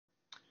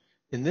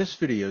In this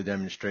video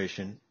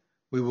demonstration,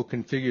 we will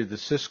configure the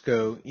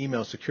Cisco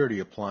email security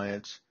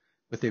appliance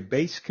with a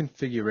base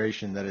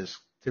configuration that is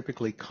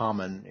typically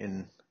common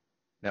in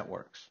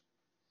networks.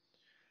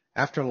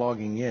 After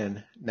logging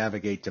in,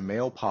 navigate to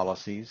Mail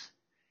Policies,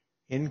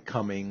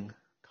 Incoming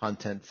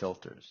Content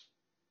Filters.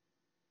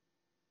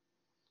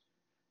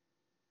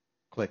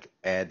 Click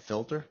Add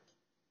Filter.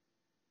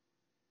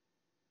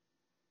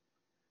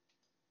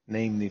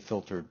 Name the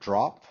filter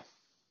Drop.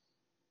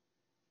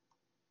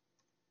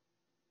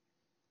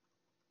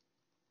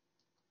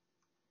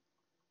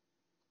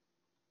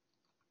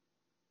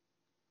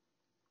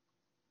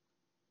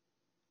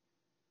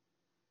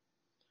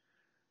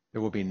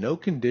 There will be no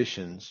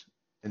conditions,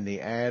 and the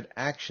add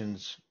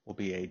actions will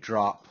be a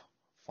drop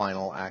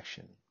final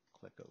action.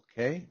 Click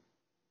OK.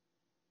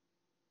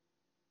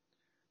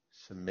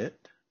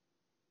 Submit.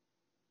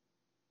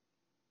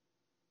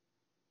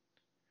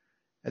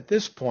 At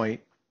this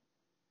point,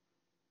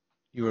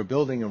 you are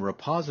building a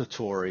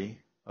repository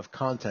of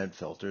content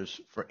filters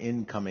for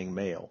incoming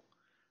mail.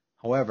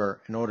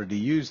 However, in order to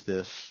use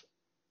this,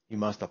 you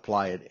must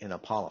apply it in a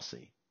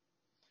policy.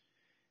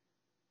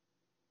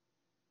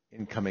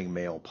 Incoming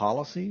mail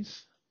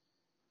policies.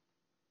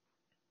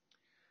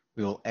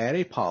 We will add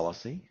a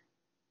policy.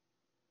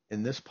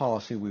 In this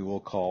policy, we will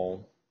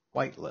call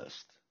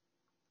Whitelist.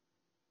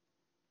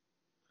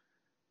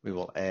 We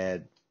will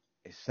add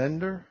a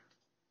sender.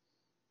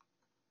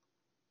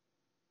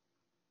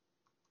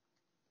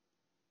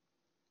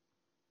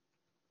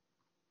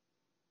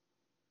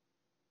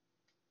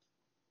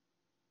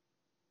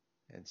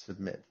 And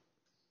submit.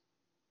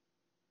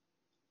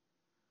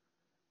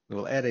 We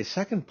will add a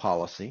second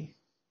policy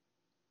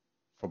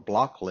for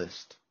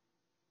Blocklist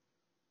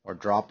or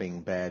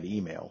dropping bad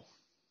email.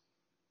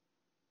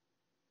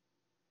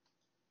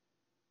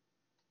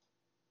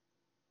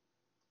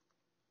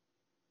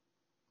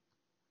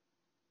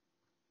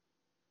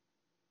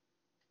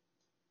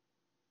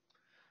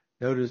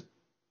 Notice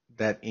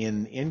that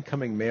in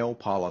incoming mail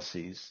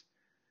policies,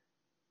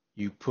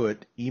 you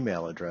put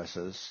email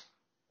addresses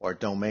or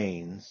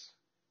domains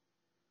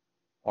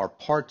or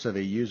parts of a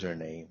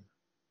username.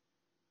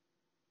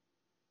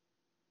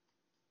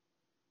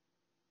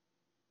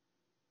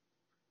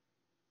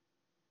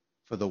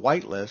 For the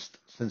whitelist,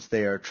 since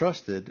they are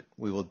trusted,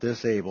 we will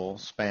disable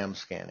spam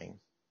scanning.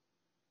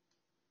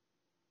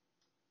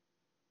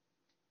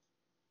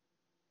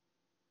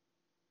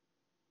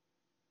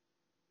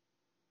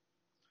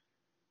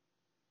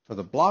 For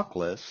the block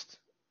list,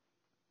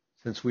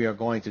 since we are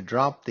going to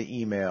drop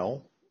the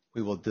email,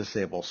 we will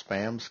disable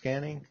spam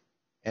scanning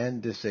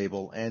and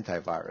disable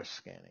antivirus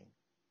scanning.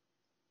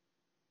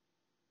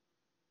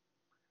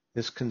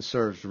 This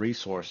conserves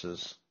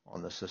resources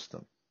on the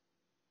system.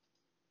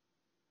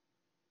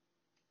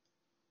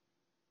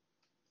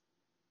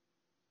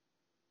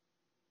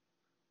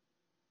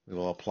 We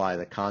will apply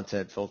the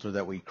content filter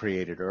that we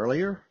created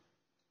earlier.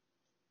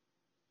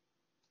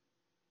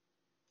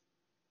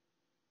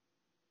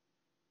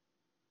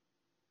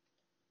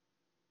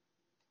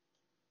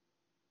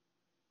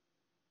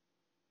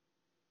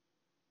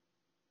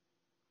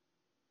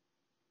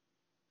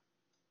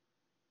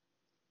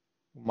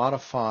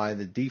 Modify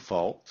the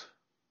default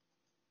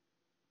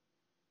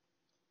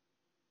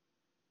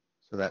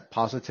so that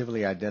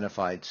positively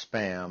identified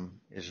spam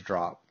is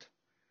dropped.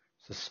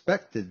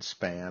 Suspected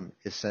spam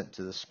is sent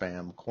to the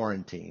spam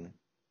quarantine.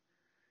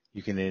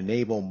 You can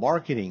enable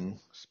marketing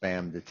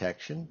spam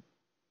detection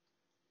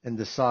and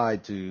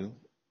decide to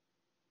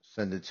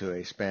send it to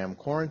a spam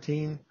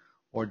quarantine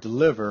or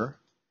deliver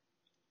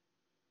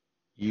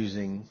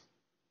using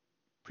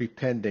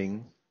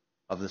prepending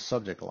of the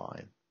subject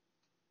line.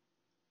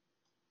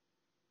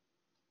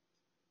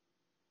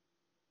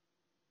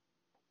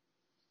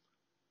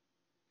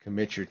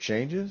 Commit your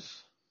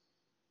changes.